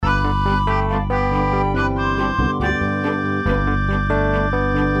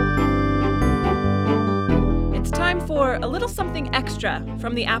for A Little Something Extra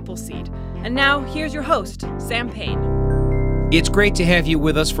from the Appleseed. And now, here's your host, Sam Payne. It's great to have you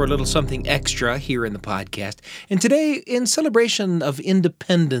with us for a little something extra here in the podcast. And today, in celebration of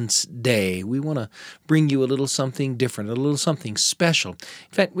Independence Day, we want to bring you a little something different, a little something special.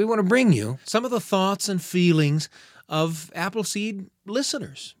 In fact, we want to bring you some of the thoughts and feelings of Appleseed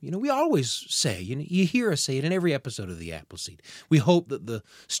listeners. We always say, you hear us say it in every episode of the Appleseed. We hope that the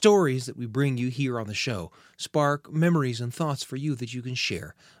stories that we bring you here on the show spark memories and thoughts for you that you can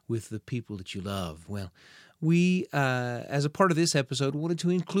share with the people that you love. Well, we, as a part of this episode, wanted to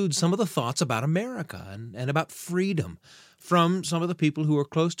include some of the thoughts about America and about freedom from some of the people who are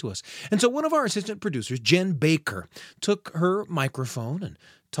close to us. And so one of our assistant producers, Jen Baker, took her microphone and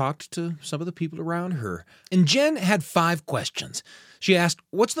talked to some of the people around her. And Jen had 5 questions. She asked,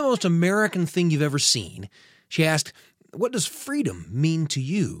 what's the most American thing you've ever seen? She asked, what does freedom mean to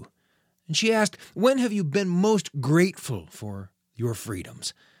you? And she asked, when have you been most grateful for your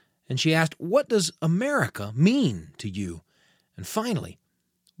freedoms? And she asked, what does America mean to you? And finally,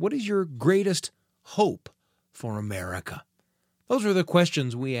 what is your greatest hope for America? Those are the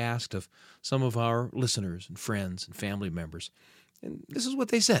questions we asked of some of our listeners and friends and family members. And this is what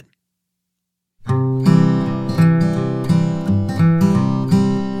they said.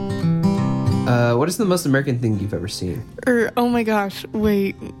 What is the most American thing you've ever seen? Oh my gosh,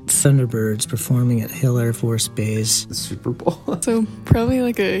 wait. Thunderbirds performing at Hill Air Force Base. The Super Bowl? So probably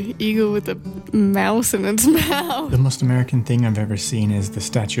like a eagle with a mouse in its mouth. The most American thing I've ever seen is the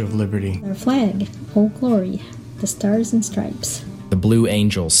Statue of Liberty. Our flag, Old Glory, the Stars and Stripes. The Blue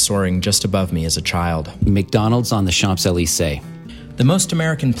Angels soaring just above me as a child. McDonald's on the Champs-Élysées. The most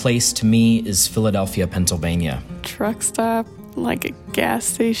American place to me is Philadelphia, Pennsylvania. Truck stop, like a gas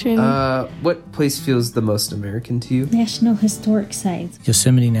station. What place feels the most American to you? National Historic Sites.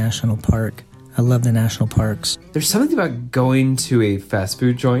 Yosemite National Park. I love the national parks. There's something about going to a fast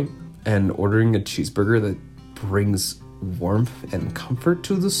food joint and ordering a cheeseburger that brings warmth and comfort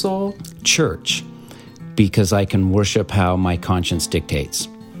to the soul. Church, because I can worship how my conscience dictates.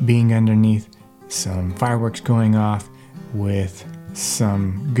 Being underneath some fireworks going off with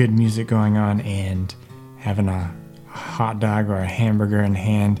some good music going on and having a hot dog or a hamburger in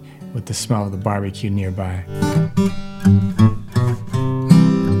hand with the smell of the barbecue nearby.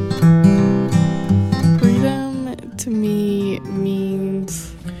 Freedom to me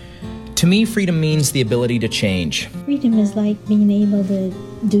means... To me, freedom means the ability to change. Freedom is like being able to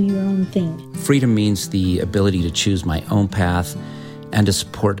do your own thing. Freedom means the ability to choose my own path and to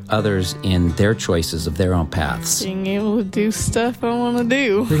support others in their choices of their own paths. Being able to do stuff I want to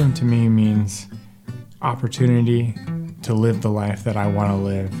do. Freedom to me means opportunity to live the life that I want to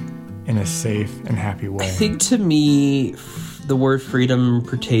live in a safe and happy way. I think to me, the word freedom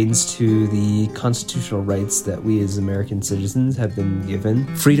pertains to the constitutional rights that we as American citizens have been given.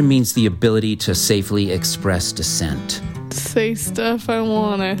 Freedom means the ability to safely express dissent. Say stuff I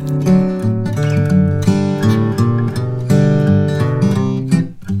want to.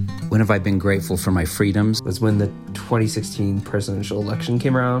 When have I been grateful for my freedoms? Was when the 2016 presidential election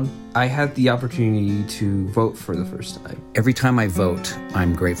came around. I had the opportunity to vote for the first time. Every time I vote,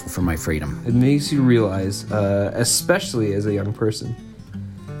 I'm grateful for my freedom. It makes you realize, especially as a young person,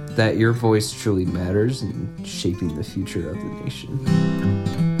 that your voice truly matters in shaping the future of the nation.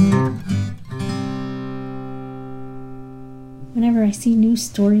 Whenever I see news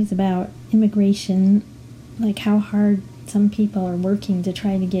stories about immigration, like how hard some people are working to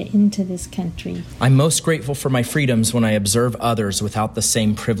try to get into this country. I'm most grateful for my freedoms when I observe others without the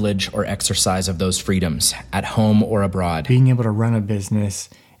same privilege or exercise of those freedoms, at home or abroad. Being able to run a business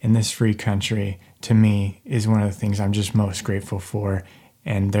in this free country, to me, is one of the things I'm just most grateful for,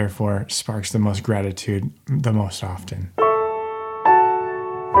 and therefore sparks the most gratitude the most often.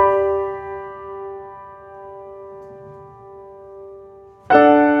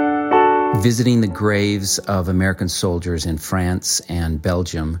 Visiting the graves of American soldiers in France and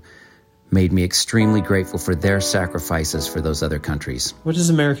Belgium made me extremely grateful for their sacrifices for those other countries. What does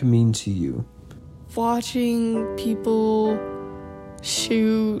America mean to you? Watching people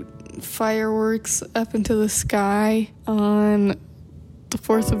shoot fireworks up into the sky on the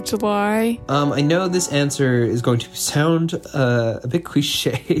 4th of July. I know this answer is going to sound a bit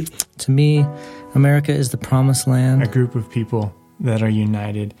cliche. To me, America is the promised land. A group of people that are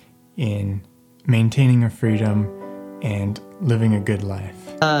united in maintaining a freedom and living a good life.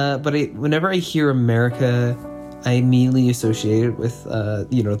 Whenever I hear America, I immediately associate it with,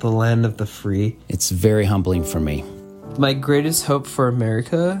 the land of the free. It's very humbling for me. My greatest hope for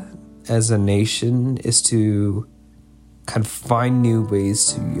America as a nation is to kind of find new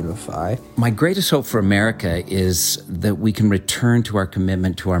ways to unify. My greatest hope for America is that we can return to our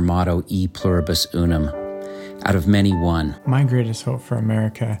commitment to our motto, E pluribus unum, out of many one. My greatest hope for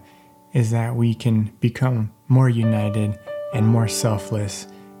America is that we can become more united and more selfless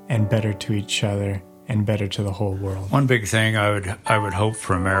and better to each other and better to the whole world. One big thing I would hope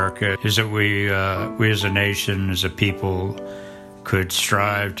for America is that we as a nation, as a people, could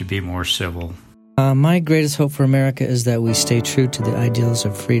strive to be more civil. My greatest hope for America is that we stay true to the ideals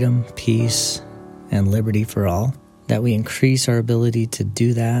of freedom, peace, and liberty for all. That we increase our ability to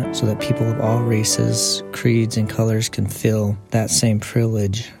do that so that people of all races, creeds, and colors can feel that same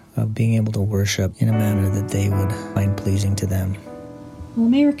privilege of being able to worship in a manner that they would find pleasing to them. Well,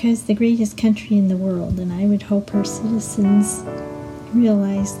 America is the greatest country in the world, and I would hope her citizens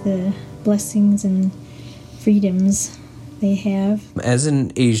realize the blessings and freedoms they have. As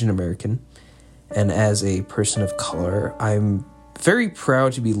an Asian American and as a person of color, I'm very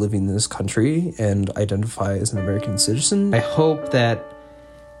proud to be living in this country and identify as an American citizen. I hope that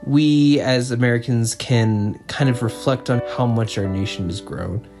we as Americans can kind of reflect on how much our nation has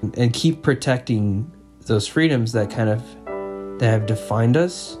grown and keep protecting those freedoms that have defined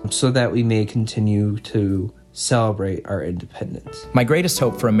us so that we may continue to celebrate our independence. My greatest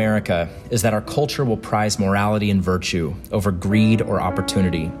hope for America is that our culture will prize morality and virtue over greed or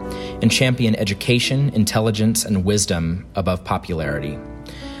opportunity and champion education, intelligence, and wisdom above popularity.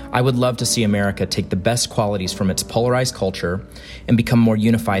 I would love to see America take the best qualities from its polarized culture and become more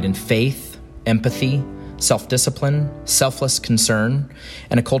unified in faith, empathy, self-discipline, selfless concern,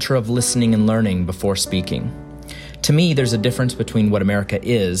 and a culture of listening and learning before speaking. To me, there's a difference between what America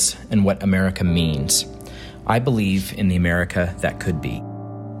is and what America means. I believe in the America that could be.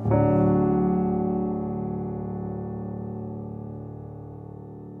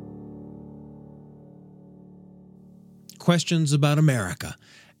 Questions about America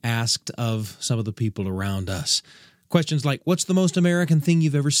asked of some of the people around us. Questions like, what's the most American thing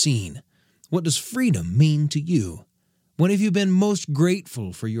you've ever seen? What does freedom mean to you? When have you been most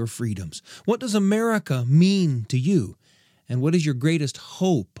grateful for your freedoms? What does America mean to you? And what is your greatest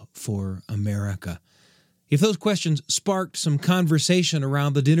hope for America? If those questions sparked some conversation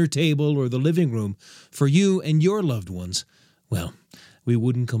around the dinner table or the living room for you and your loved ones, well, we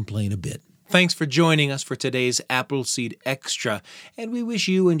wouldn't complain a bit. Thanks for joining us for today's Appleseed Extra, and we wish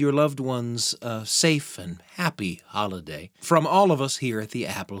you and your loved ones a safe and happy holiday. From all of us here at the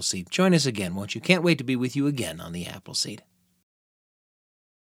Appleseed, join us again, won't you? Can't wait to be with you again on the Appleseed.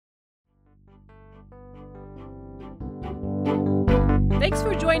 Thanks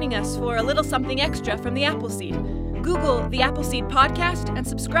for joining us for a little something extra from the Appleseed. Google the Appleseed Podcast and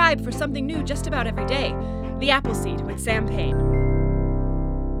subscribe for something new just about every day. The Appleseed with Sam Payne.